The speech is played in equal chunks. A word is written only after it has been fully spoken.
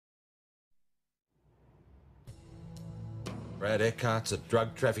Brad Eckhart's a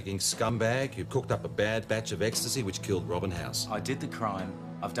drug-trafficking scumbag who cooked up a bad batch of ecstasy which killed Robin House. I did the crime.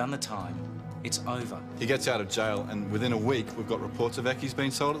 I've done the time. It's over. He gets out of jail, and within a week, we've got reports of Ecky's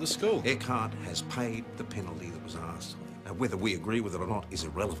being sold at the school. Eckhart has paid the penalty that was asked. Now, whether we agree with it or not is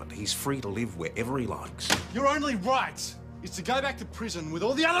irrelevant. He's free to live wherever he likes. Your only right is to go back to prison with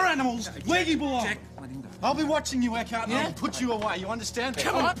all the other animals where you belong. Jack, let him go. I'll be watching you, Eckhart, and I'll put you away. You understand?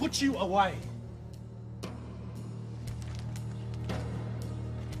 I'll put you away.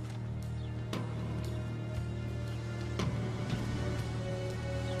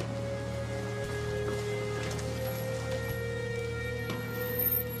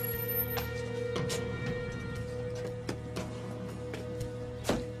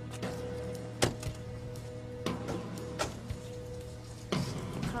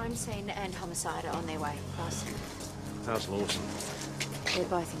 Crime scene and homicide are on their way, boss. How's Lawson? They're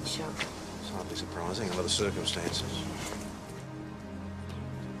both in shock. It's hardly surprising under the circumstances.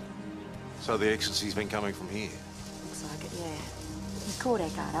 So the ecstasy's been coming from here? Looks like it, yeah. He caught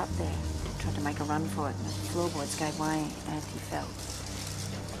Eckhart up there. Tried to make a run for it, and the floorboards gave way and he fell.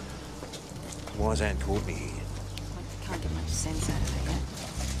 Why's Aunt Courtney here? I can't get much sense out of it yet.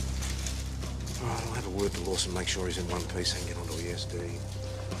 All right, I'll have a word to Lawson, make sure he's in one piece and get onto ESD.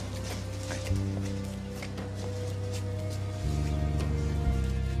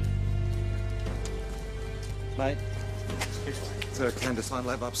 Mate, so clandestine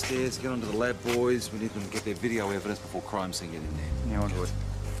lab upstairs. Get onto the lab, boys. We need them to get their video evidence before crime scene get in there. Yeah, onto it.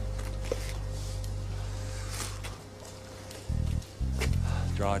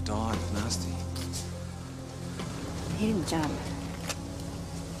 Dry dive, nasty. He didn't jump.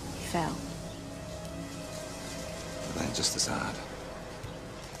 He fell. But ain't just as hard.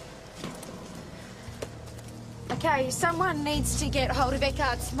 Okay, someone needs to get hold of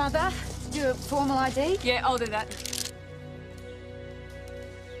Eckhart's mother. Do a formal ID. Yeah, I'll do that.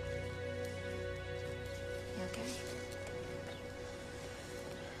 You okay?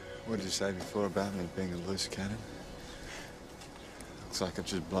 What did you say before about me being a loose cannon? Looks like I've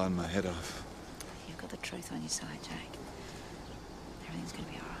just blown my head off. You've got the truth on your side, Jake. Everything's gonna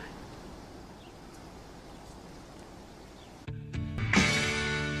be all right.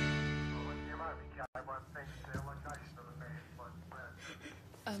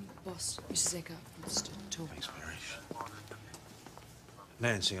 Boss, Mrs. Eckhart wants to talk. Thanks, Mary.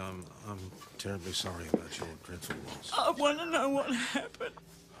 Nancy, I'm terribly sorry about your dreadful loss. I want to know what happened.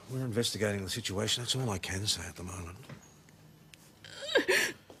 We're investigating the situation. That's all I can say at the moment.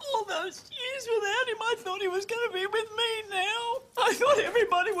 All those years without him, I thought he was going to be with me now. I thought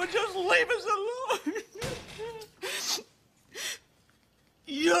everybody would just leave us alone.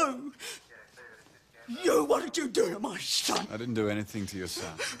 You, what did you do to my son? I didn't do anything to your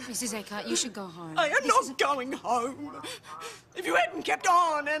son. Mrs. Eckhart, you should go home. I am not going home. If you hadn't kept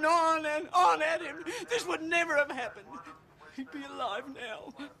on and on and on at him, this would never have happened. He'd be alive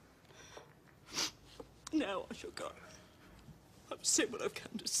now. Now I shall go. I've said what I've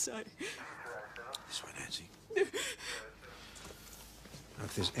come to say. This way, Nancy. Now,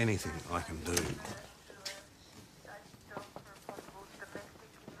 if there's anything I can do...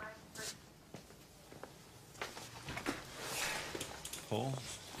 Paul?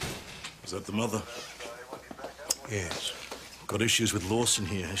 Is that the mother? Yes. Got issues with Lawson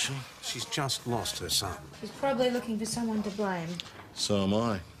here, has she? She's just lost her son. She's probably looking for someone to blame. So am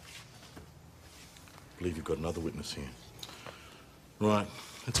I. Believe you've got another witness here. Right,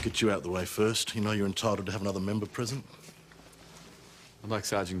 let's get you out the way first. You know you're entitled to have another member present. I'd like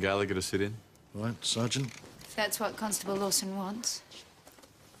Sergeant Gallagher to sit in. Right, Sergeant? If that's what Constable Lawson wants.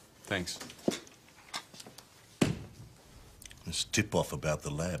 Thanks. This tip-off about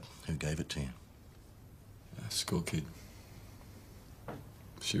the lab. Who gave it to you? A school kid.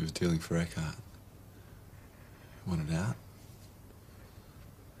 She was dealing for Eckhart. Wanted out.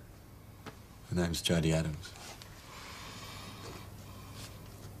 Her name's Jodie Adams.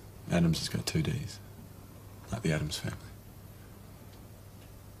 Adams has got 2 Ds, like the Adams family.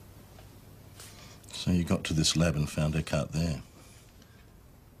 So you got to this lab and found Eckhart there?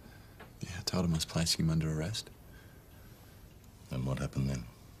 Yeah, I told him I was placing him under arrest. And what happened then?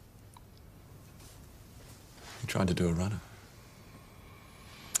 He tried to do a runner.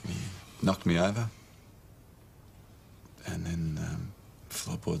 He knocked me over. And then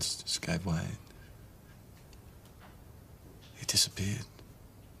floorboards just gave way. He disappeared.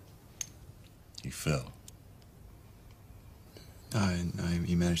 He fell? No,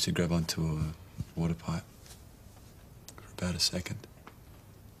 he managed to grab onto a water pipe for about a second.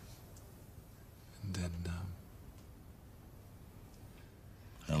 And then,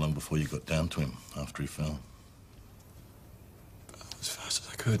 How long before you got down to him after he fell?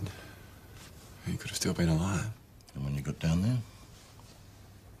 could. He could have still been alive. And when you got down there?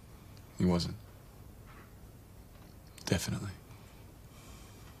 He wasn't. Definitely.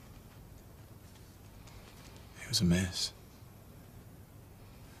 It was a mess.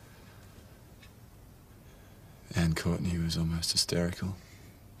 Anne Courtney was almost hysterical.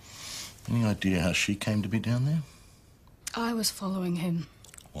 Any idea how she came to be down there? I was following him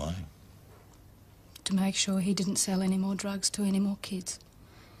Why? to make sure he didn't sell any more drugs to any more kids.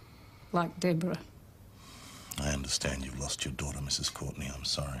 Like Deborah. I understand you've lost your daughter, Mrs. Courtney. I'm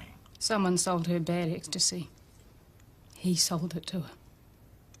sorry. Someone sold her bad ecstasy. He sold it to her.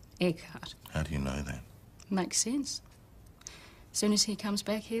 Eckhart. How do you know that? Makes sense. As soon as he comes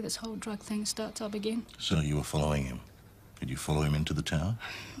back here, this whole drug thing starts up again. So you were following him. Did you follow him into the tower?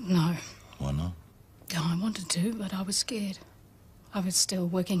 No. Why not? I wanted to, but I was scared. I was still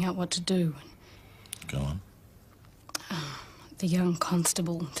working out what to do. Go on. The young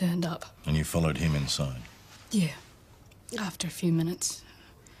constable turned up. And you followed him inside? Yeah. After a few minutes.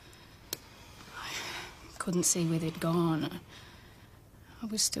 I couldn't see where they'd gone. I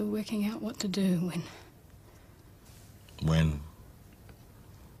was still working out what to do when... When?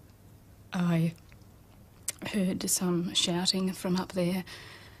 I heard some shouting from up there.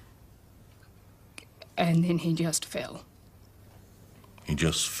 And then he just fell. He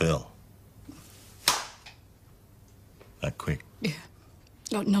just fell? That quick? Yeah.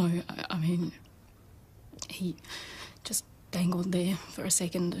 Oh, no, I mean... He just dangled there for a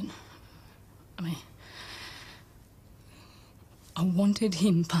second and... I mean... I wanted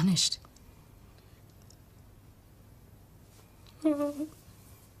him punished. Oh.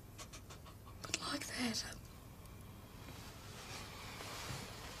 But like that...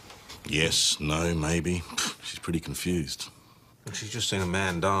 Yes, no, maybe. She's pretty confused. Well, she's just seen a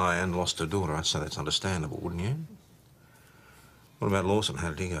man die and lost her daughter. I'd say that's understandable, wouldn't you? What about Lawson? How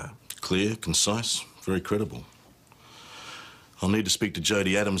did he go? Clear, concise, very credible. I'll need to speak to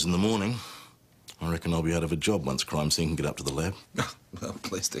Jody Adams in the morning. I reckon I'll be out of a job once crime scene can get up to the lab. Well,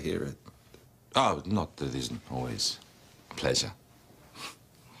 pleased to hear it. Oh, not that it isn't always a pleasure.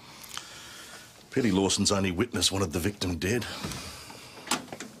 Pity Lawson's only witness wanted the victim dead.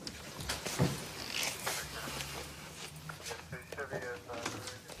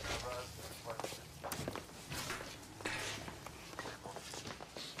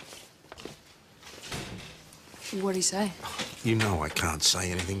 What'd he say? You know I can't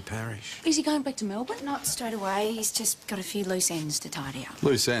say anything, Parrish. Is he going back to Melbourne? Not straight away. He's just got a few loose ends to tidy up.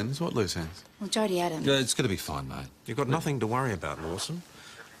 Loose ends? What loose ends? Well, Jody Adams... Yeah, it's going to be fine, mate. You've got nothing to worry about, Lawson.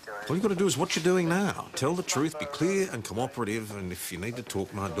 All you've got to do is what you're doing now. Tell the truth, be clear and cooperative, and if you need to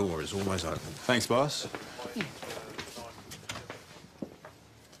talk, my door is always open. Thanks, boss. Yeah.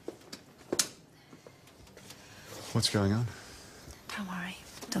 What's going on? Don't worry.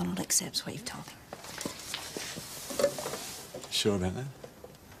 Donald accepts what you've told him. Sure about that?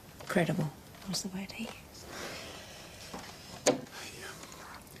 Credible was the word he used.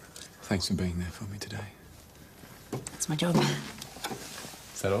 Thanks for being there for me today. That's my job, man.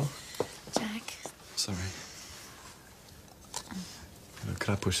 Is that all? Jack. Sorry. Could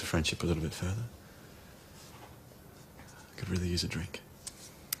I push the friendship a little bit further? I could really use a drink.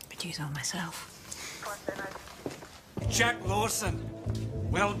 Could use one myself. Jack Lawson.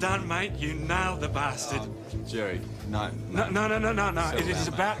 Well done, mate. You nailed the bastard. Jerry, no. No. It is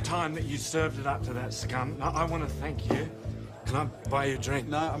about time that you served it up to that scum. I want to thank you. Can I buy you a drink?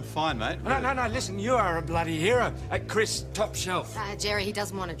 No, I'm fine, mate. No, listen, you are a bloody hero. Chris, top shelf. Jerry, he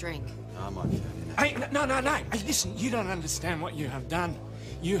doesn't want a drink. I'm okay. Hey, no. Hey, listen, you don't understand what you have done.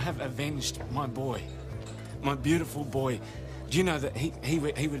 You have avenged my boy. My beautiful boy. Do you know that he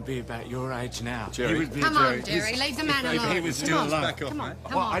would be about your age now? Jerry. He would be Come Jerry. on, Jerry, leave the man alone. If he was still Come on. alive. Back off, Come on, mate.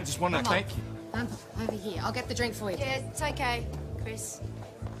 come Well, on. I just want to Come on. thank you. Over here. I'll get the drink for you. Yeah, it's okay, Chris.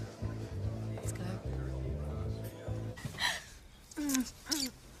 Let's go.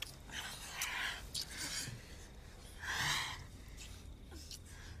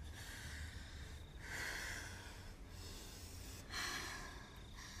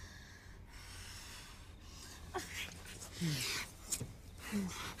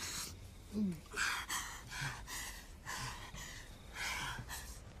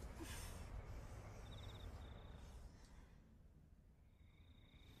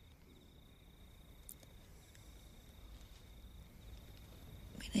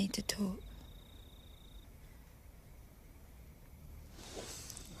 We need to talk.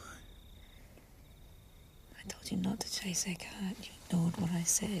 I told you not to chase Eckhart. You ignored what I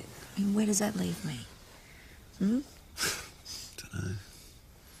said. I mean, where does that leave me? Dunno.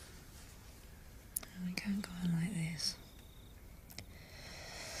 We can't go on like this.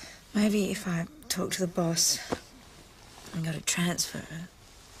 Maybe if I talk to the boss and got a transfer,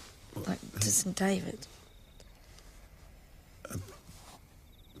 like to St. David.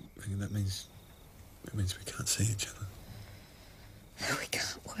 That means we can't see each other. We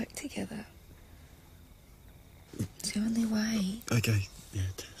can't work together. It's the only way. Okay, yeah,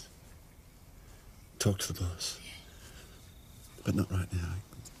 Tess. Talk to the boss. Yeah. But not right now.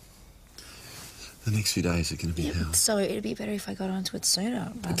 The next few days are going to be hell. So it'd be better if I got onto it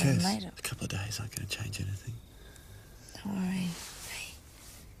sooner rather than later. A couple of days aren't going to change anything. Don't worry. Hey,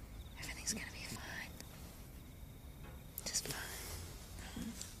 everything's going to be fine. Just fine.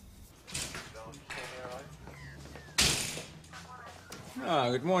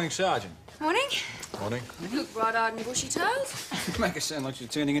 Oh, good morning, Sergeant. Morning. Morning. You look bright-eyed and bushy-tailed. You make it sound like you're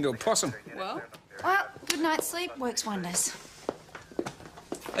turning into a possum. Well, good night's sleep works wonders.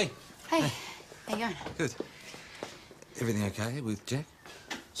 Hey. Hey, how you going? Good. Everything okay with Jack?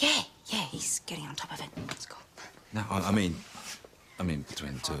 Yeah, he's getting on top of it. It's cool. No, I mean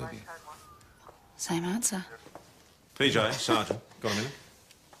between the two of you. Same answer. PJ, Sergeant, got a minute?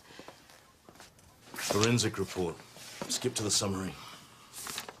 Forensic report. Skip to the summary.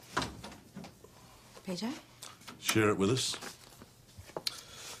 PJ? Share it with us.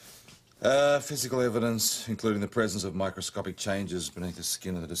 Physical evidence, including the presence of microscopic changes beneath the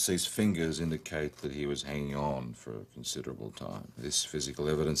skin of the deceased's fingers, indicate that he was hanging on for a considerable time. This physical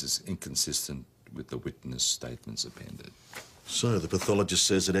evidence is inconsistent with the witness statements appended. So, the pathologist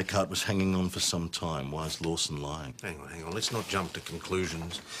says that Eckhart was hanging on for some time. Why is Lawson lying? Hang on. Let's not jump to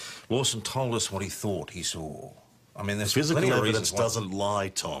conclusions. Lawson told us what he thought he saw. I mean, there's Physical plenty of evidence reasons why... doesn't lie,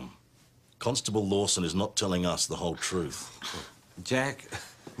 Tom. Constable Lawson is not telling us the whole truth. Jack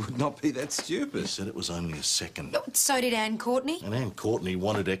would not be that stupid. He said it was only a second. So did Anne Courtney. And Anne Courtney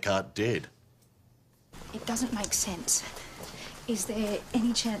wanted Eckhart dead. It doesn't make sense. Is there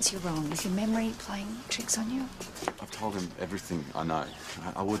any chance you're wrong? Is your memory playing tricks on you? I've told him everything I know.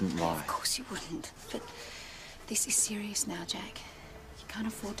 I wouldn't lie. Of course you wouldn't. But this is serious now, Jack. You can't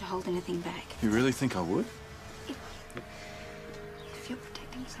afford to hold anything back. You really think I would? If you're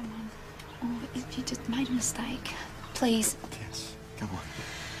protecting someone, or if you just made a mistake, please. Yes. Come on.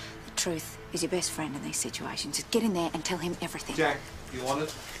 The truth is your best friend in these situations. Just get in there and tell him everything. Jack, you want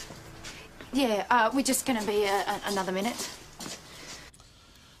it? Yeah, we're just going to be another minute.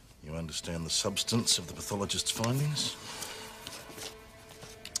 You understand the substance of the pathologist's findings?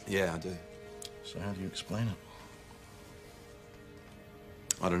 Yeah, I do. So how do you explain it?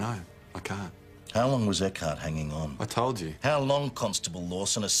 I don't know. I can't. How long was Eckhart hanging on? I told you. How long, Constable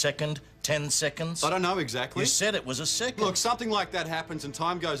Lawson? A second? 10 seconds? I don't know exactly. You said it was a second. Look, something like that happens and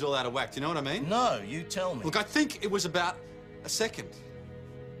time goes all out of whack. Do you know what I mean? No, you tell me. Look, I think it was about a second.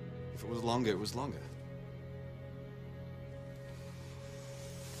 If it was longer, it was longer.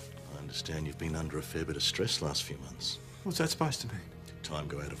 I understand you've been under a fair bit of stress last few months. What's that supposed to mean? Did time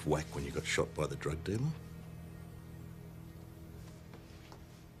go out of whack when you got shot by the drug dealer?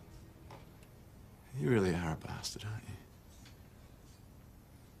 You really are a bastard, aren't you?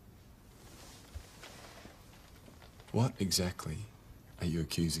 What exactly are you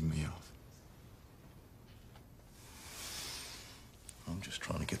accusing me of? I'm just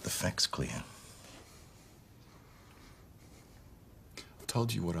trying to get the facts clear. I've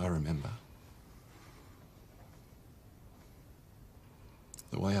told you what I remember.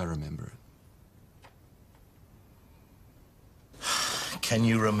 The way I remember it. Can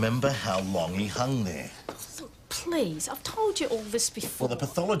you remember how long he hung there? Look, please, I've told you all this before. Well, the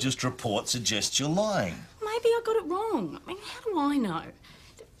pathologist report suggests you're lying. Maybe I got it wrong. I mean, how do I know?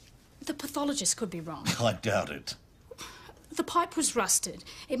 The pathologist could be wrong. I doubt it. The pipe was rusted.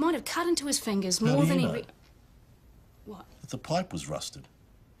 It might have cut into his fingers more than he... What? The pipe was rusted.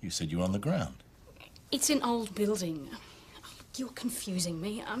 You said you were on the ground. It's an old building. You're confusing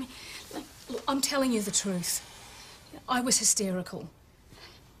me. I mean, look, I'm telling you the truth. I was hysterical.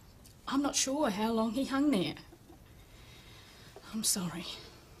 I'm not sure how long he hung there. I'm sorry.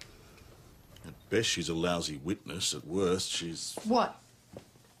 At best, she's a lousy witness. At worst, she's... What?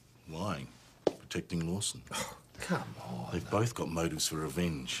 lying. Protecting Lawson. Oh, come on. They've both got motives for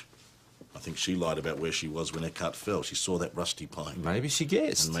revenge. I think she lied about where she was when Eckhart fell. She saw that rusty pipe. Maybe she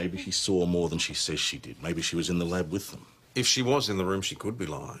guessed. And maybe she saw more than she says she did. Maybe she was in the lab with them. If she was in the room, she could be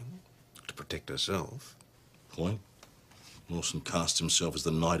lying to protect herself. Point. Lawson casts himself as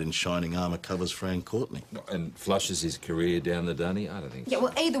the knight in shining armour covers Fran Courtney. And flushes his career down the dunny? I don't think so. Yeah,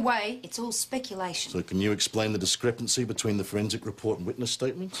 well, either way, it's all speculation. So can you explain the discrepancy between the forensic report and witness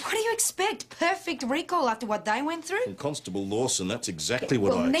statements? What do you expect? Perfect recall after what they went through? From Constable Lawson, that's exactly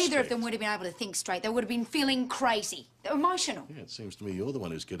what I neither expect. of them would have been able to think straight. They would have been feeling crazy. They were emotional. Yeah, it seems to me you're the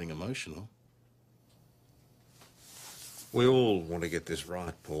one who's getting emotional. We all want to get this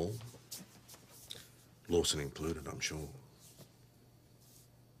right, Paul. Lawson included, I'm sure.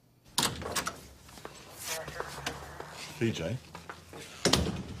 PJ,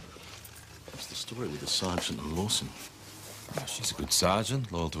 what's the story with the sergeant and Lawson? Oh, she's a good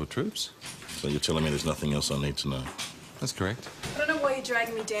sergeant, loyal to her troops. So you're telling me there's nothing else I need to know? That's correct. I don't know why you're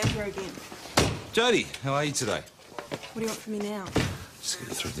dragging me down here again. Jody, how are you today? What do you want from me now? Just get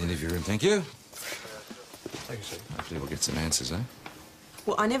you through the interview room, thank you. Thank you, sir. Hopefully we'll get some answers, eh?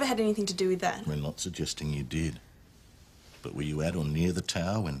 Well, I never had anything to do with that. We're not suggesting you did. But were you at or near the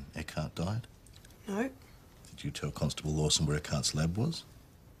tower when Eckhart died? No. Did you tell Constable Lawson where Eckhart's lab was?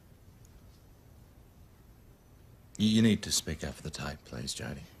 You need to speak up for the tape, please,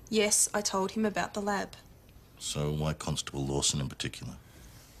 Jody. Yes, I told him about the lab. So why Constable Lawson in particular?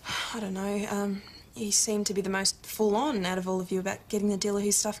 I don't know. He seemed to be the most full-on out of all of you about getting the dealer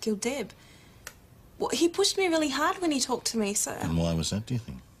whose stuff killed Deb. Well, he pushed me really hard when he talked to me, so... And why was that, do you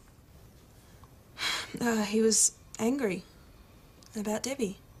think? He was angry about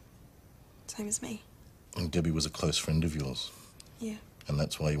Debbie. Same as me. And Debbie was a close friend of yours. Yeah. And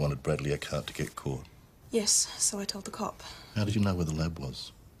that's why you wanted Bradley Eckhart to get caught. Yes, so I told the cop. How did you know where the lab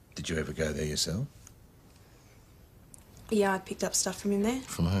was? Did you ever go there yourself? Yeah, I picked up stuff from him there.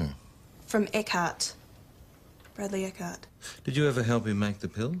 From who? From Eckhart. Bradley Eckhart. Did you ever help him make the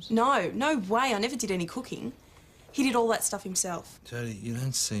pills? No, no way. I never did any cooking. He did all that stuff himself. Jody, you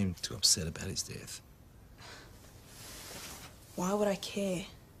don't seem too upset about his death. Why would I care?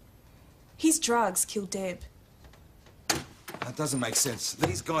 His drugs killed Deb. That doesn't make sense.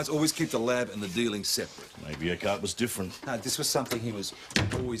 These guys always keep the lab and the dealing separate. Maybe Eckhart was different. No, this was something he was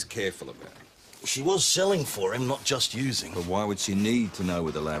always careful about. She was selling for him, not just using. But why would she need to know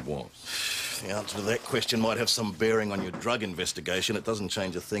where the lab was? The answer to that question might have some bearing on your drug investigation. It doesn't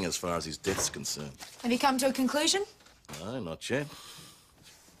change a thing as far as his death's concerned. Have you come to a conclusion? No, not yet.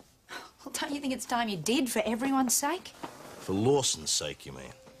 Well, don't you think it's time you did, for everyone's sake? For Lawson's sake, you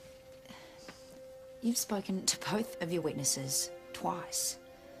mean? You've spoken to both of your witnesses twice.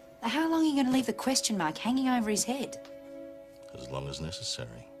 Now, how long are you going to leave the question mark hanging over his head? As long as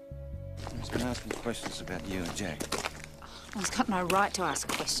necessary. He's been asking questions about you and Jack. Well, he's got no right to ask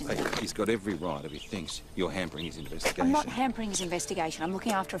questions. Hey, he's got every right if he thinks you're hampering his investigation. I'm not hampering his investigation. I'm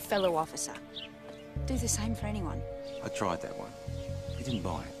looking after a fellow officer. Do the same for anyone. I tried that one. He didn't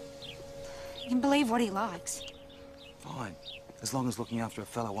buy it. He can believe what he likes. Fine. As long as looking after a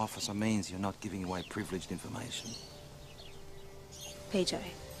fellow officer means you're not giving away privileged information. PJ,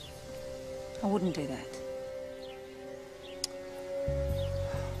 I wouldn't do that.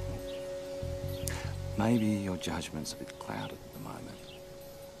 Maybe your judgment's a bit clouded at the moment.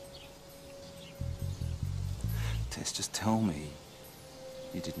 Tess, just tell me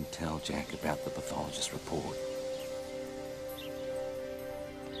you didn't tell Jack about the pathologist's report.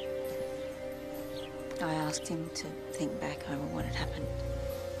 I asked him to think back over what had happened.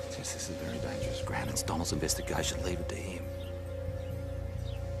 Tess, this is very dangerous ground. It's Donald's investigation. Leave it to him.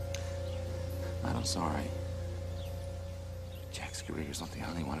 Mate, I'm sorry. Jack's career is not the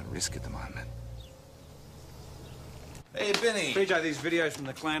only one at risk at the moment. Hey, Benny. PJ, these videos from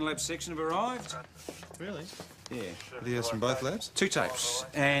the Clan Lab section have arrived. Really? Yeah. Videos from both labs? 2 tapes.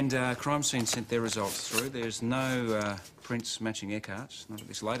 And crime scene sent their results through. There's no prints matching Eckhart's, not at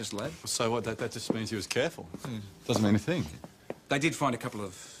this latest lab. So what, that just means he was careful? Doesn't mean a thing. They did find a couple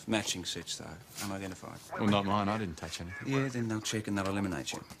of matching sets, though, unidentified. Well, not mine. I didn't touch anything. Yeah, then they'll check and they'll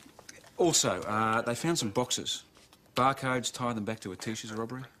eliminate you. Also, they found some boxes. Barcodes tie them back to a Tisha's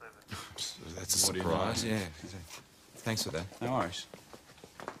robbery. That's a What do you surprise, know? yeah. Thanks for that. No worries.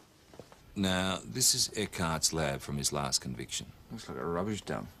 Now, this is Eckhart's lab from his last conviction. Looks like a rubbish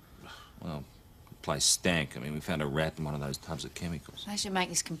dump. Well, the place stank. I mean, we found a rat in one of those tubs of chemicals. They should make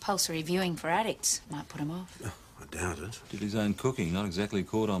this compulsory viewing for addicts. Might put him off. I doubt it. Did his own cooking. Not exactly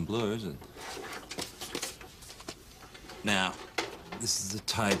caught on blur, is it? Now, this is a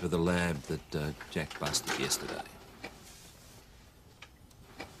tape of the lab that Jack busted yesterday.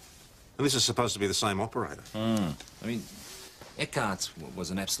 And this is supposed to be the same operator. I mean, Eckhart's was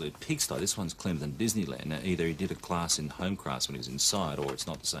an absolute pigsty. This one's cleaner than Disneyland. Now, either he did a class in home crafts when he was inside, or it's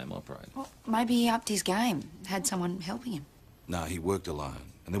not the same operator. Well, maybe he upped his game, had someone helping him. No, he worked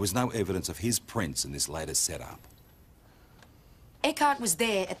alone. And there was no evidence of his prints in this latest setup. Eckhart was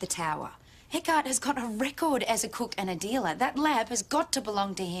there at the tower. Eckhart has got a record as a cook and a dealer. That lab has got to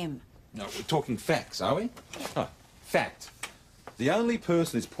belong to him. No, we're talking facts, are we? Oh, fact. The only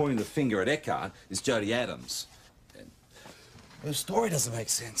person who's pointing the finger at Eckhart is Jody Adams. The story doesn't make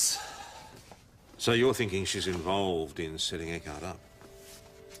sense. So you're thinking she's involved in setting Eckhart up?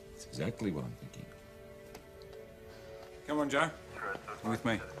 That's exactly what I'm thinking. Come on, Joe. Come with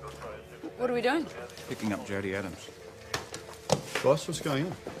me. What are we doing? Picking up Jody Adams. Boss, what's going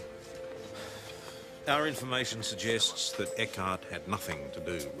on? Our information suggests that Eckhart had nothing to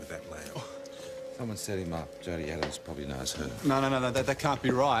do with that lab. Someone set him up. Jody Adams probably knows her. No, that can't be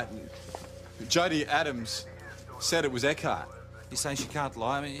right. Jody Adams said it was Eckhart. You're saying she can't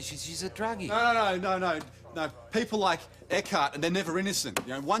lie? I mean, she's a druggie. No. People like Eckhart, and they're never innocent.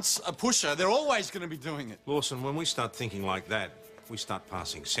 You know, once a pusher, they're always going to be doing it. Lawson, when we start thinking like that, we start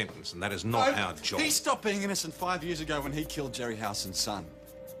passing sentence, and that is not our job. He stopped being innocent 5 years ago when he killed Jerry Howson's son.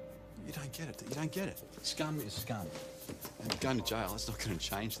 You don't get it. You don't get it. Scum is scum. And going to jail, that's not going to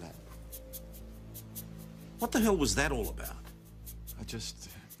change that. What the hell was that all about?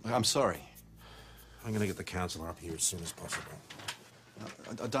 I'm sorry. I'm going to get the counsellor up here as soon as possible.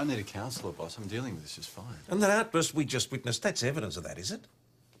 I don't need a counsellor, boss. I'm dealing with this just fine. And that outburst we just witnessed, that's evidence of that, is it?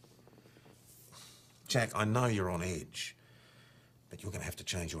 Jack, I know you're on edge, but you're going to have to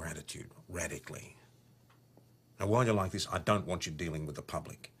change your attitude radically. Now, while you're like this, I don't want you dealing with the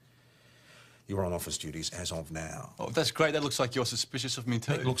public. You're on office duties as of now. Oh, that's great. That looks like you're suspicious of me,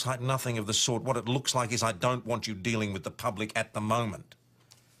 too. It looks like nothing of the sort. What it looks like is I don't want you dealing with the public at the moment.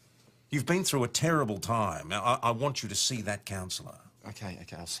 You've been through a terrible time. Now, I want you to see that counsellor. Okay,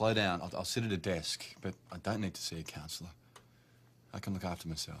 I'll slow down. I'll sit at a desk, but I don't need to see a counsellor. I can look after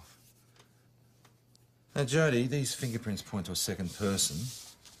myself. Now, Jody, these fingerprints point to a second person.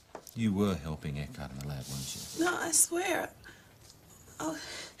 You were helping Eckhart in the lab, weren't you? No, I swear. Oh,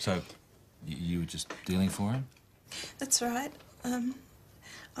 So, you were just dealing for him? that's right.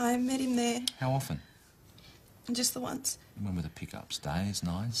 I met him there How often? just the once. When were the pickups? Days,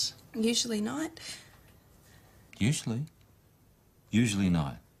 nights? Usually night. Usually? Usually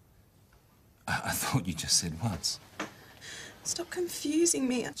night. I thought you just said once. Stop confusing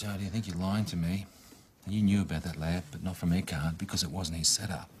me. Jody, I think you're lying to me. You knew about that lab, but not from Eckhart because it wasn't his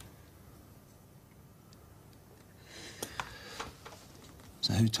setup.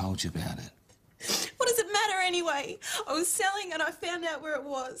 So who told you about it? What does it matter anyway? I was selling and I found out where it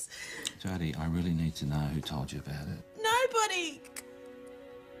was. Jody, I really need to know who told you about it. Nobody.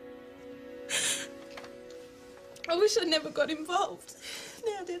 I wish I never got involved.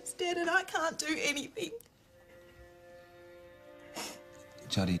 Now Deb's dead and I can't do anything.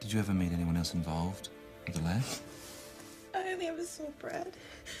 Jody, did you ever meet anyone else involved with the lab? I only ever saw Brad.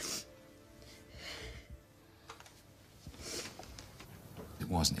 It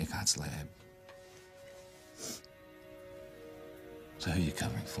wasn't Eckhart's lab. So who are you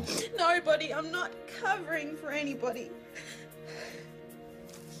covering for? Nobody. I'm not covering for anybody.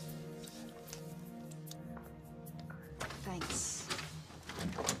 Thanks.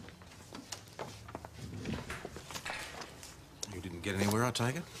 You didn't get anywhere, I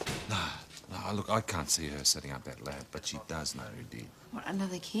take it? No, look, I can't see her setting up that lab, but she does know who did. What,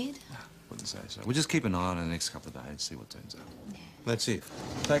 another kid? No, wouldn't say so. We'll just keep an eye on her the next couple of days, see what turns up. Yeah. That's it.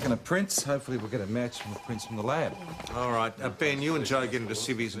 Taking the prints, hopefully we'll get a match from the prints from the lab. All right, Ben, you and Joe get into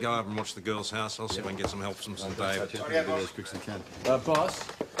Civvies and go over and watch the girls' house. I'll see if I can get some help from St. David. I'll do that as quick as I can. Boss,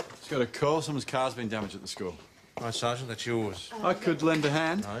 just got a call. Someone's car's been damaged at the school. Right, Sergeant, that's yours. I could lend a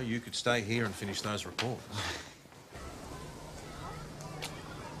hand. No, you could stay here and finish those reports.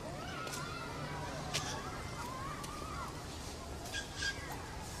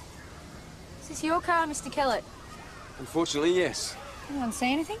 Is this your car, Mr. Kellett? Unfortunately, yes. Anyone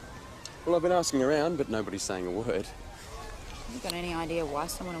say anything? Well, I've been asking around, but nobody's saying a word. Have you got any idea why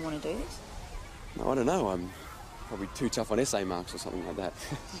someone would want to do this? No, I don't know. I'm probably too tough on essay marks or something like that.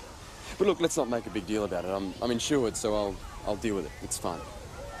 But look, let's not make a big deal about it. I'm insured, so I'll deal with it. It's fine.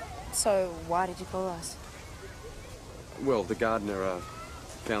 So why did you call us? Well, the gardener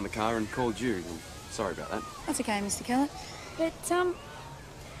found the car and called you. I'm sorry about that. That's okay, Mr. Kellett. But,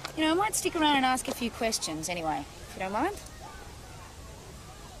 you know, I might stick around and ask a few questions anyway, if you don't mind.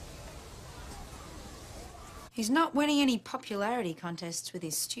 He's not winning any popularity contests with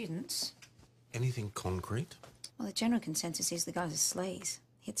his students. Anything concrete? Well, the general consensus is the guy's a sleaze.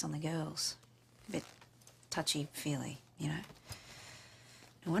 Hits on the girls. A bit touchy-feely, you know.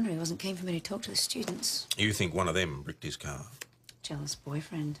 No wonder he wasn't keen for me to talk to the students. You think one of them bricked his car? Jealous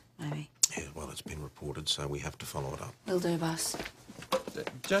boyfriend, maybe. Yeah, well, it's been reported, so we have to follow it up. Will do, boss.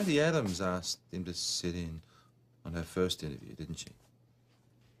 Jody Adams asked him to sit in. on her first interview, didn't she?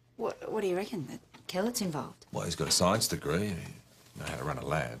 What do you reckon? That Kellett's involved? Well, he's got a science degree. He knows how to run a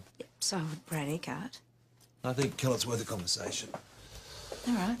lab. Yep, so would Brad Eckhart. I think Kellett's worth a conversation.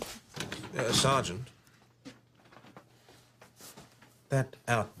 All right. Sergeant, that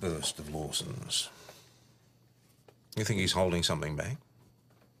outburst of Lawson's, you think he's holding something back?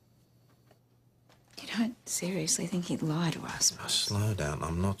 You don't seriously think he'd lie to us? Now, slow down.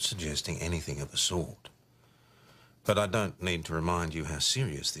 I'm not suggesting anything of the sort. But I don't need to remind you how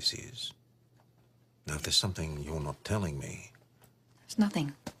serious this is. Now, if there's something you're not telling me... There's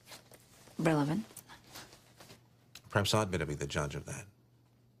nothing relevant. Perhaps I'd better be the judge of that.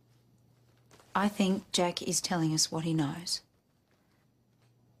 I think Jack is telling us what he knows.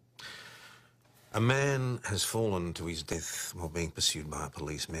 A man has fallen to his death while being pursued by a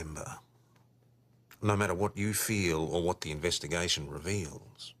police member. No matter what you feel or what the investigation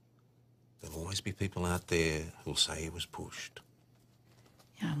reveals, there'll always be people out there who'll say he was pushed.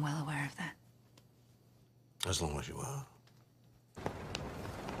 Yeah, I'm well aware of that. As long as you are.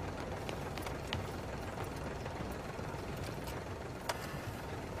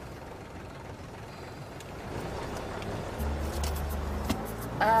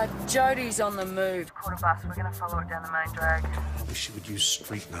 Jodie's on the move. Caught a bus. We're going to follow it down the main drag. I wish you would use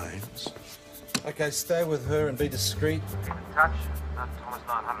street names. Okay, stay with her and be discreet. Keep in touch. Thomas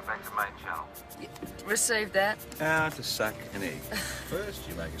 900 back to main channel. Received that. How to suck an egg. First,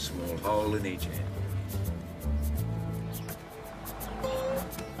 you make a small hole in each end.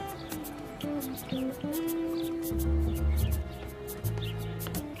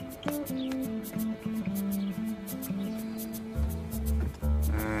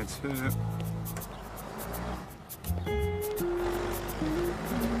 That's it.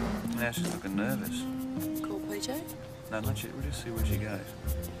 Now she's looking nervous. Call PJ? No, not yet. We'll just see where she goes.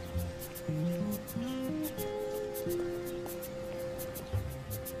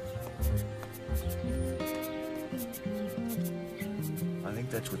 I think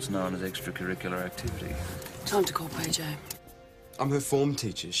that's what's known as extracurricular activity. Time to call PJ. I'm her form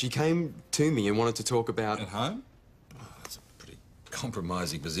teacher. She came to me and wanted to talk about... At home? Oh, that's a pretty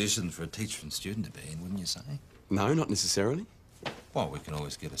compromising position for a teacher and student to be in, wouldn't you say? No, not necessarily. Well, we can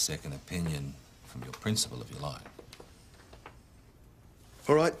always get a second opinion from your principal, if you like.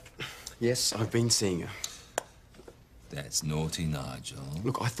 All right. Yes, I've been seeing her. That's naughty, Nigel.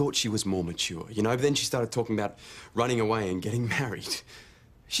 Look, I thought she was more mature, you know, but then she started talking about running away and getting married.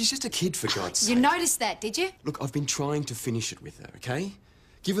 She's just a kid, for God's sake. You noticed that, did you? Look, I've been trying to finish it with her, okay?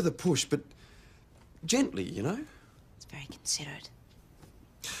 Give her the push, but gently, you know? It's very considerate.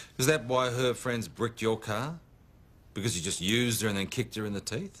 Is that why her friends bricked your car? Because you just used her and then kicked her in the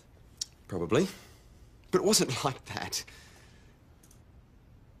teeth? Probably. But it wasn't like that.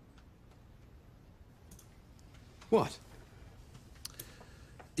 What?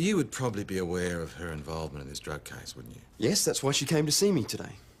 You would probably be aware of her involvement in this drug case, wouldn't you? Yes, that's why she came to see me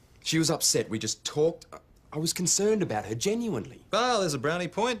today. She was upset. We just talked. I was concerned about her, genuinely. Well, there's a brownie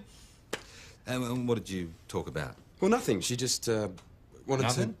point. And what did you talk about? Well, nothing. She just wanted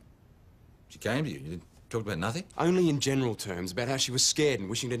Nothing? to... She came to you. You didn't talk about nothing? Only in general terms, about how she was scared and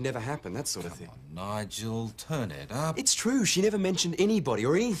wishing it had never happened, that sort of thing. Come on, Nigel, turn it up. It's true. She never mentioned anybody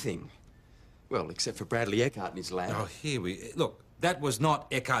or anything. Well, except for Bradley Eckhart and his lab. Oh, here we... Look, that was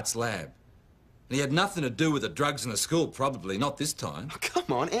not Eckhart's lab. And he had nothing to do with the drugs in the school, probably. Not this time. Oh,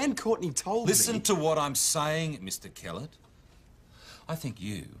 come on, Anne Courtney told me. Listen to what I'm saying, Mr. Kellett. I think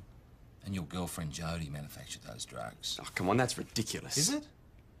you and your girlfriend Jodie manufactured those drugs. Oh, come on, that's ridiculous. Is it?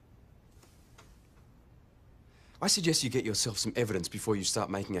 I suggest you get yourself some evidence before you start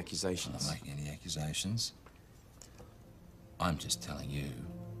making accusations. I'm not making any accusations. I'm just telling you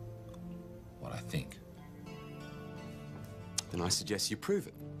what I think. Then I suggest you prove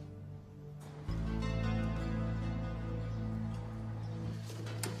it.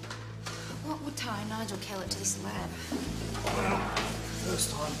 What would tie Nigel Kellett to this lab? Well, first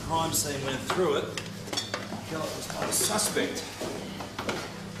time crime scene went through it, Kellett was not a suspect.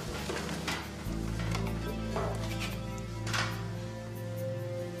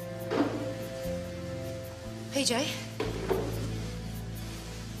 PJ?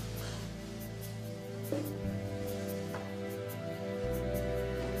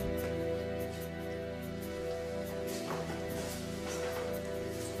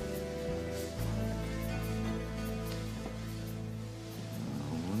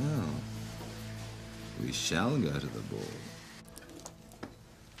 We shall go to the ball.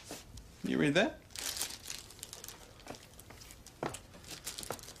 You read that?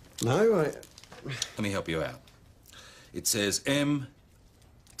 No, Let me help you out. It says M-T-H.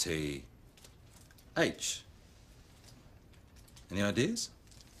 Any ideas?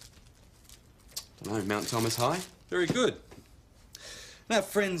 Don't know, Mount Thomas High? Very good. Now,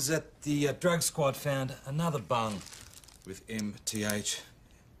 friends at the drug squad found another bung with MTH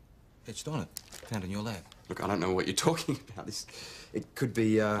etched on it, found in your lab. Look, I don't know what you're talking about. It could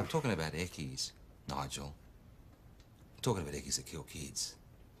be, I'm talking about eckies, Nigel. I'm talking about eckies that kill kids.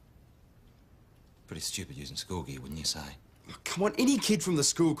 Pretty stupid using school gear, wouldn't you say? Oh, come on, any kid from the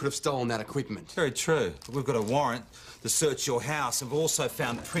school could have stolen that equipment. Very true. But we've got a warrant to search your house, and we've also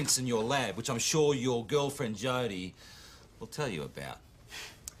found prints in your lab, which I'm sure your girlfriend Jodie will tell you about.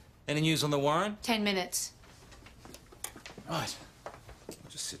 Any news on the warrant? 10 minutes. Right. I'll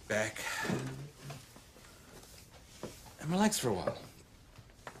just sit back and relax for a while.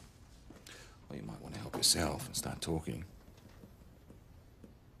 Well, you might want to help yourself and start talking.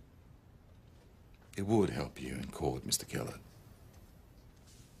 It would help you in court, Mr. Keller.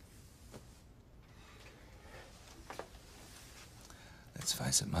 Let's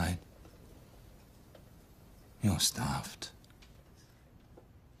face it, mate. You're stuffed.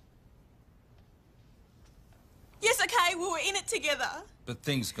 Yes, okay, we were in it together. But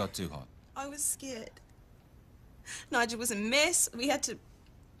things got too hot. I was scared. Nigel was a mess. We had to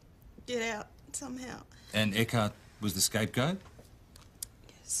get out somehow. And Eckhart was the scapegoat?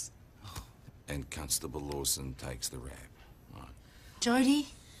 Yes. And Constable Lawson takes the rap. Right. Jodie?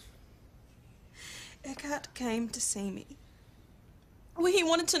 Eckhart came to see me. Well, he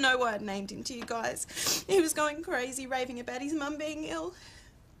wanted to know why I'd named him to you guys. He was going crazy, raving about his mum being ill.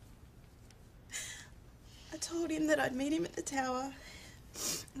 I told him that I'd meet him at the tower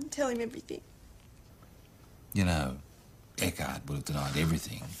and tell him everything. You know, Eckhart would have denied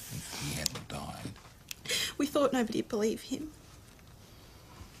everything if he hadn't died. We thought nobody'd believe him.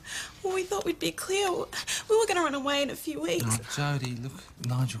 Well, we thought we'd be clear. We were going to run away in a few weeks. Oh, Jodie, look,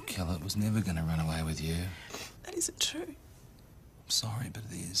 Nigel Keller was never going to run away with you. That isn't true. I'm sorry, but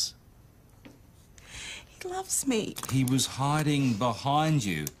it is. He loves me. He was hiding behind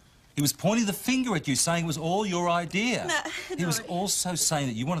you. He was pointing the finger at you, saying it was all your idea. He was also saying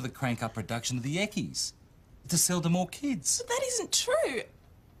that you wanted to crank up production of the Eckies to sell to more kids. But that isn't true.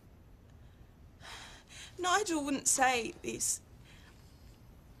 Nigel wouldn't say this.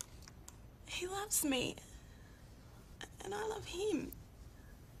 He loves me. And I love him.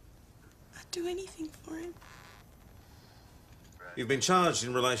 I'd do anything for him. You've been charged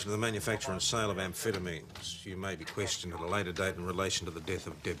in relation to the manufacture and sale of amphetamines. You may be questioned at a later date in relation to the death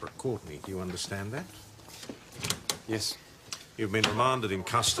of Deborah Courtney. Do you understand that? Yes. You've been remanded in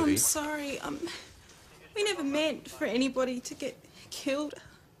custody. I'm sorry. We never meant for anybody to get killed.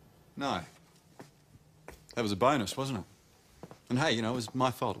 No. That was a bonus, wasn't it? And hey, you know, it was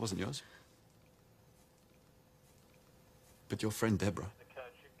my fault, it wasn't yours. But your friend Deborah.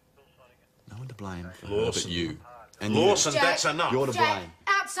 No one to blame for her but you. And Lawson, you. that's enough. You're to blame.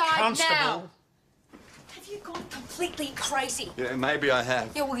 Outside Constable. now! Have you gone completely crazy? Yeah, maybe I have.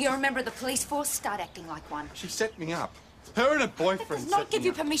 Yeah, well, you're a member of the police force. Start acting like one. She set me up. Her and her boyfriend Does not set give me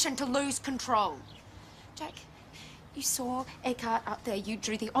you up. permission to lose control. Jack, you saw Eckhart up there. You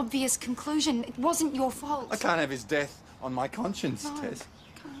drew the obvious conclusion. It wasn't your fault. I can't have his death on my conscience, No, Tess.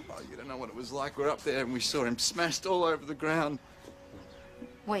 you can't. Oh, you don't know what it was like. We're up there and we saw him smashed all over the ground.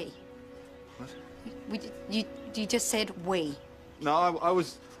 We. What? You just said we. No, I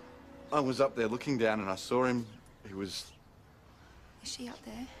was up there looking down and I saw him. He was... Is she up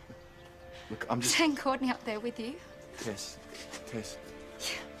there? Look, I'm just... Is Anne Courtney up there with you? Tess.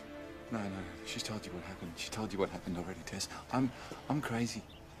 No, she's told you what happened. She told you what happened already, Tess. I'm crazy.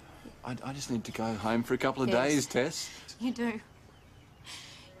 I just need to go home for a couple of Yes. days, Tess. You do.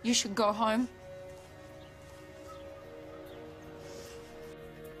 You should go home.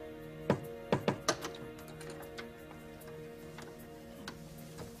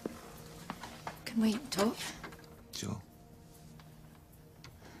 Can we talk? Sure.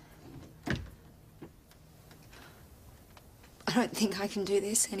 I don't think I can do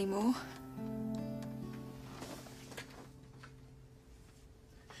this anymore.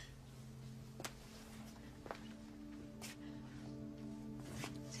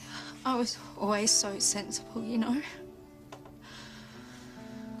 I was always so sensible, you know.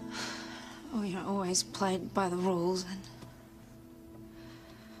 Oh, you know, always played by the rules and...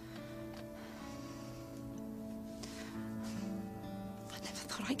 I never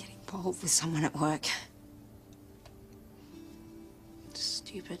thought I'd get involved with someone at work.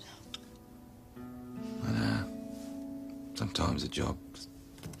 Stupid. I know. Sometimes a job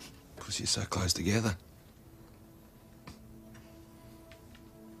puts you so close together.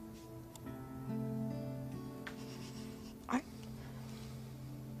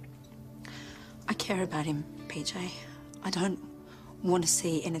 I care about him, PJ. I don't want to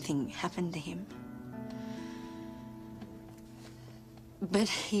see anything happen to him. But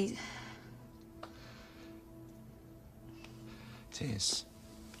he... Tess.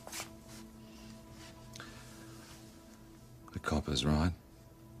 The copper's right.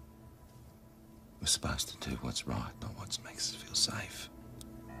 We're supposed to do what's right, not what makes us feel safe.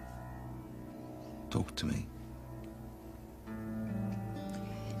 Talk to me.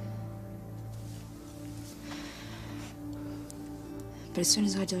 But as soon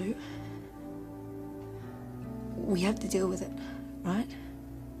as I do, we have to deal with it, right?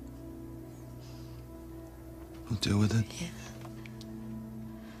 We'll deal with it? Yeah.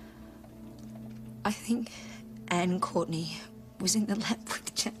 I think Anne Courtney was in the lab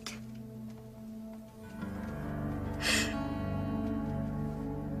with Jack.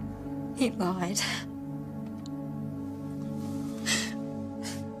 He lied.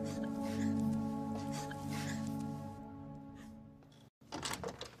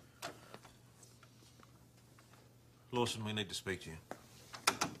 Lawson, we need to speak to you.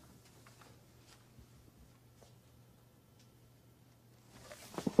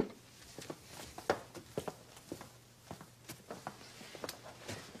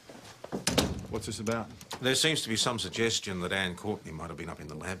 What's this about? There seems to be some suggestion that Anne Courtney might have been up in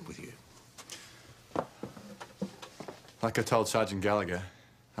the lab with you. Like I told Sergeant Gallagher,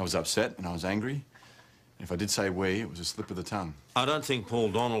 I was upset and I was angry. If I did say we, it was a slip of the tongue. I don't think Paul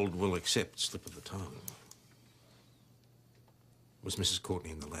Donald will accept slip of the tongue. Was Mrs.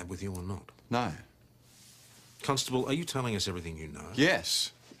 Courtney in the lab with you or not? No. Constable, are you telling us everything you know?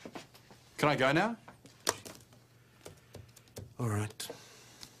 Yes. Can I go now? All right.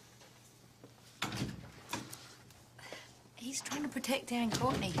 He's trying to protect Anne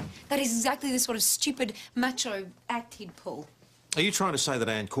Courtney. That is exactly the sort of stupid, macho act he'd pull. Are you trying to say that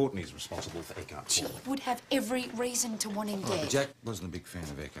Anne Courtney's responsible for Eckhart's She death? would have every reason to want him dead. Jack wasn't a big fan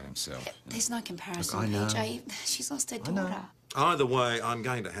of Eckhart himself. There's no comparison, Look, I know. PJ. She's lost her daughter. Either way, I'm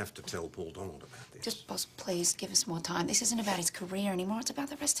going to have to tell Paul Donald about this. Just, boss, please give us more time. This isn't about his career anymore. It's about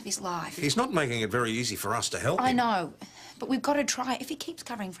the rest of his life. He's not making it very easy for us to help him. I know, but we've got to try. If he keeps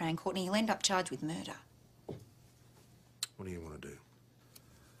covering for Anne Courtney, he'll end up charged with murder. What do you want to do?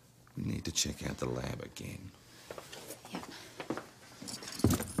 We need to check out the lab again. Yep.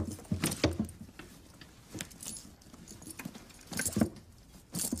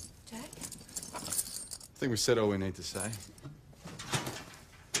 Jack? I think we said all we need to say.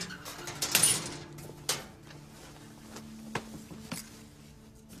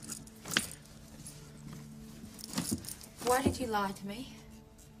 Why did you lie to me?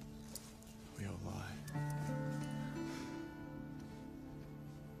 We all lie.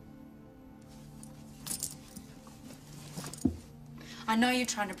 I know you're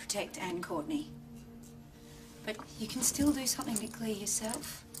trying to protect Anne Courtney, but you can still do something to clear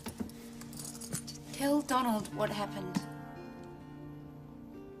yourself. Just tell Donald what happened.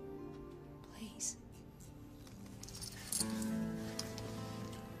 Please.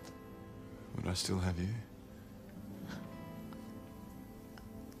 Would I still have you?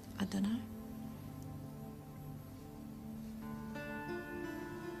 I don't know.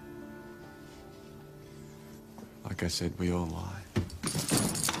 Like I said, we all lie.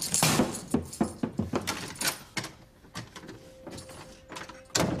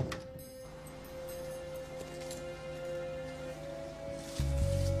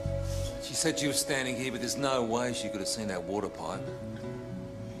 She said she was standing here, but there's no way she could have seen that water pipe.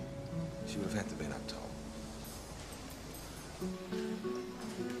 She would have had to been up top.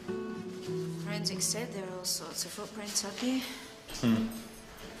 Forensics said there are all sorts of footprints up here.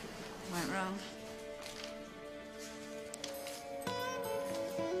 Went wrong.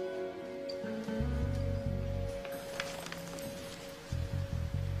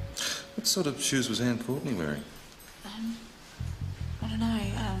 What sort of shoes was Anne Courtney wearing? I don't know.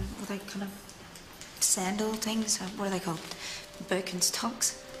 Were they kind of sandal things? What are they called?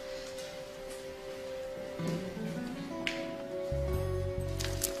 Birkenstocks?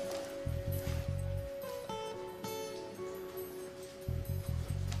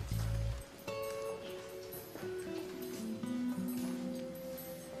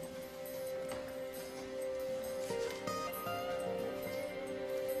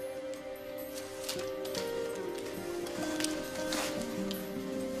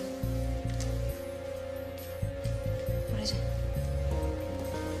 What is it?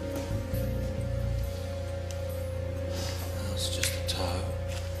 Oh, it's just a toe.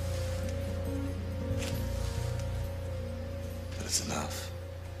 But it's enough.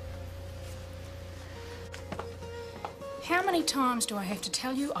 How many times do I have to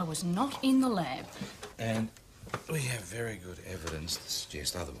tell you I was not in the lab? And We have very good evidence to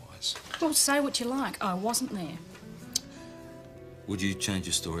suggest otherwise. Well, say what you like. I wasn't there. Would you change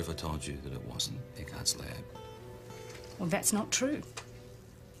your story if I told you that it wasn't Eckhart's lab? Well, that's not true.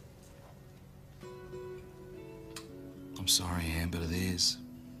 I'm sorry, Anne, but it is.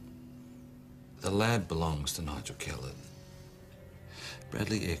 The lab belongs to Nigel Keller.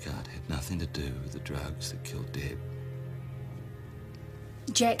 Bradley Eckhart had nothing to do with the drugs that killed Deb.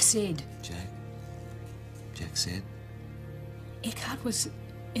 Jack said. Jack said? Eckhart was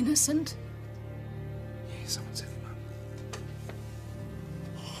innocent? Yeah, someone said him up.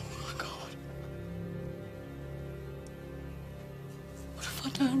 Oh, my God. What have I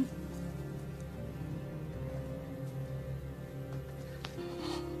done?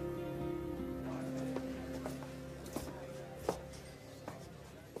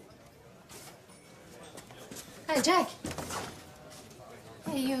 Hey, Jack.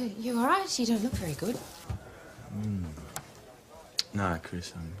 Hey, you all right? You don't look very good. No,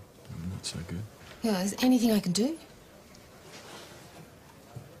 Chris, I'm not so good. Yeah, is there anything I can do?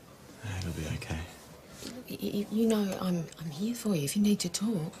 It'll be okay. You know I'm here for you. If you need to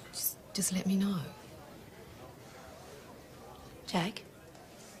talk, just let me know. Jack?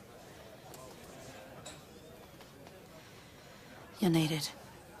 You're needed.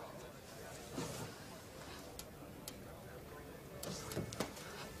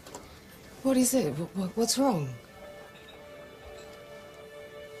 What is it? What's wrong?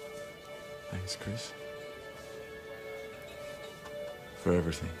 Thanks, Chris. For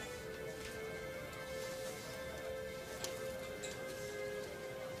everything.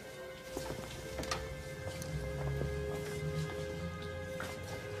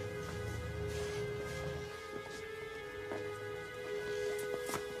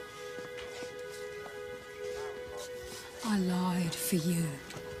 I lied for you.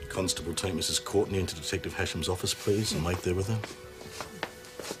 Constable, take Mrs. Courtney into Detective Hasham's office, please, and wait there with her.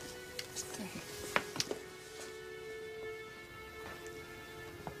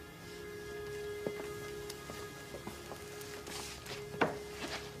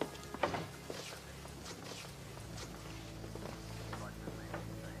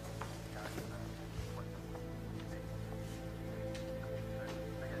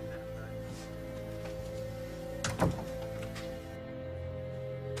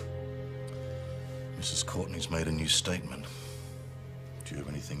 Mrs. Courtney's made a new statement. Do you have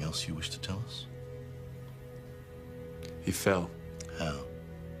anything else you wish to tell us? He fell. How?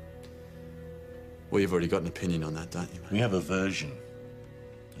 Well, you've already got an opinion on that, don't you, mate? We have a version.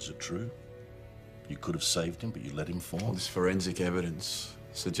 Is it true? You could have saved him, but you let him fall? Well, this forensic evidence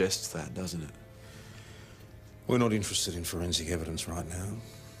suggests that, doesn't it? We're not interested in forensic evidence right now.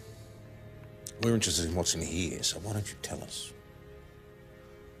 We're interested in what's in here, so why don't you tell us?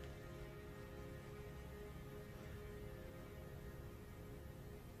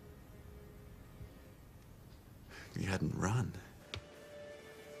 You hadn't run.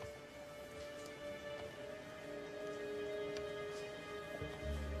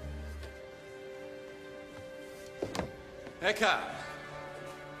 Eckhart!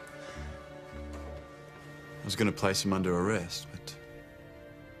 I was going to place him under arrest, but...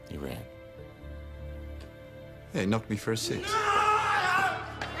 He ran. Yeah, he knocked me for a six.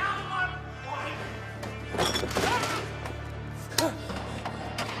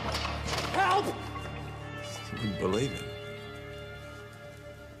 Help! You wouldn't believe it.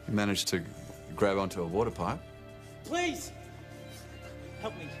 He managed to grab onto a water pipe. Please!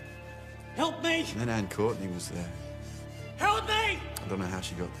 Help me. Help me! And then Anne Courtney was there. Help me! I don't know how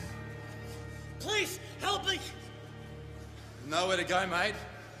she got there. Please, help me! Nowhere to go, mate.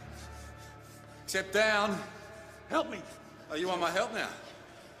 Except down. Help me! Oh, you want my help now?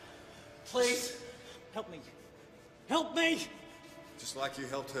 Please, help me. Help me! Just like you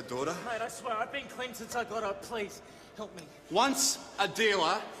helped her daughter? Mate, I swear, I've been clean since I got up. Please, help me. Once a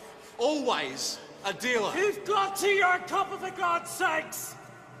dealer, always a dealer. You've got to your copper, for God's sakes!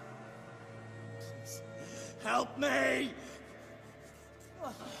 Please, help me!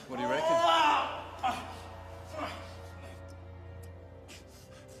 What do you reckon?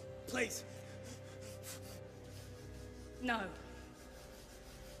 Please. No.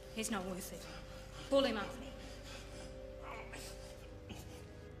 He's not worth it. Pull him up.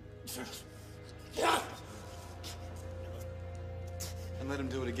 And let him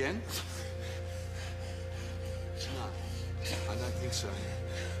do it again? No, I don't think so.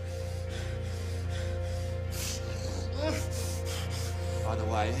 By the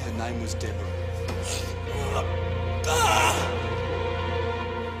way, her name was Deborah.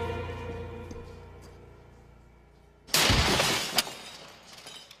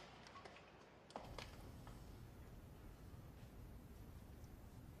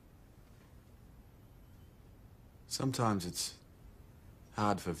 Sometimes it's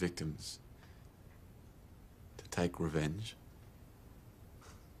hard for victims to take revenge.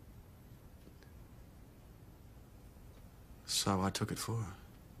 So I took it for her.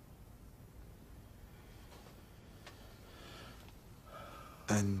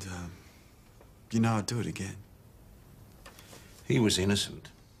 And, you know, I'd do it again. He was innocent.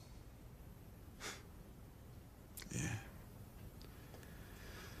 Yeah.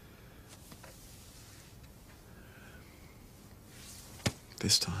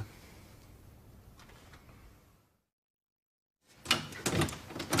 This time.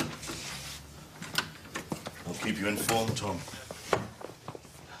 I'll keep you informed, Tom.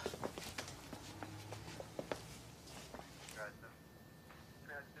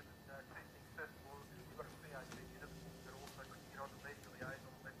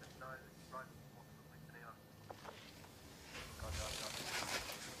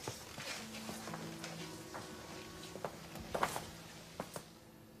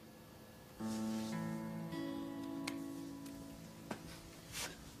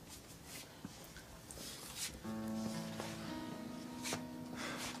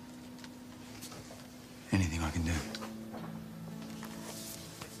 Anything I can do.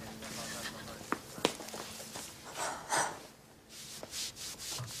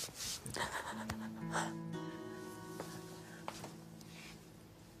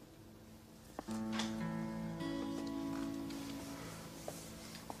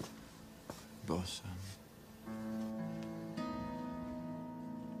 Boss,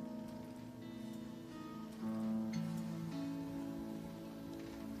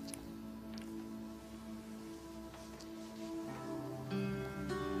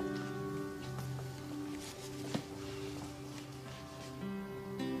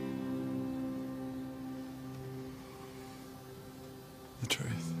 the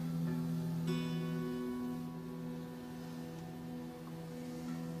truth.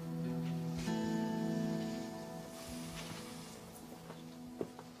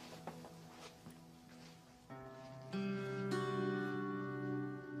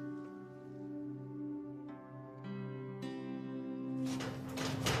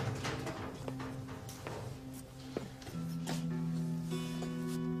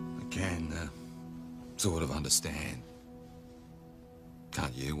 I can sort of understand.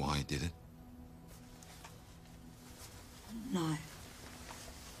 Can't you why he did it? No.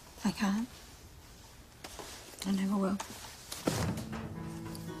 I can't. I never will.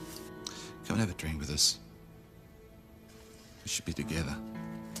 Come and have a drink with us. We should be together.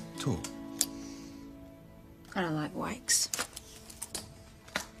 Talk. I don't like wakes.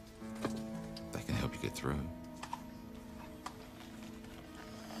 They can help you get through.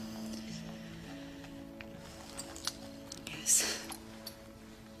 Yes.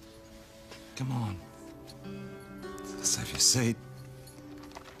 Come on. Save your seat.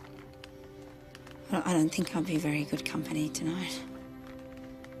 I don't think I'll be very good company tonight.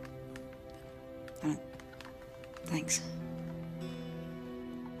 Thanks.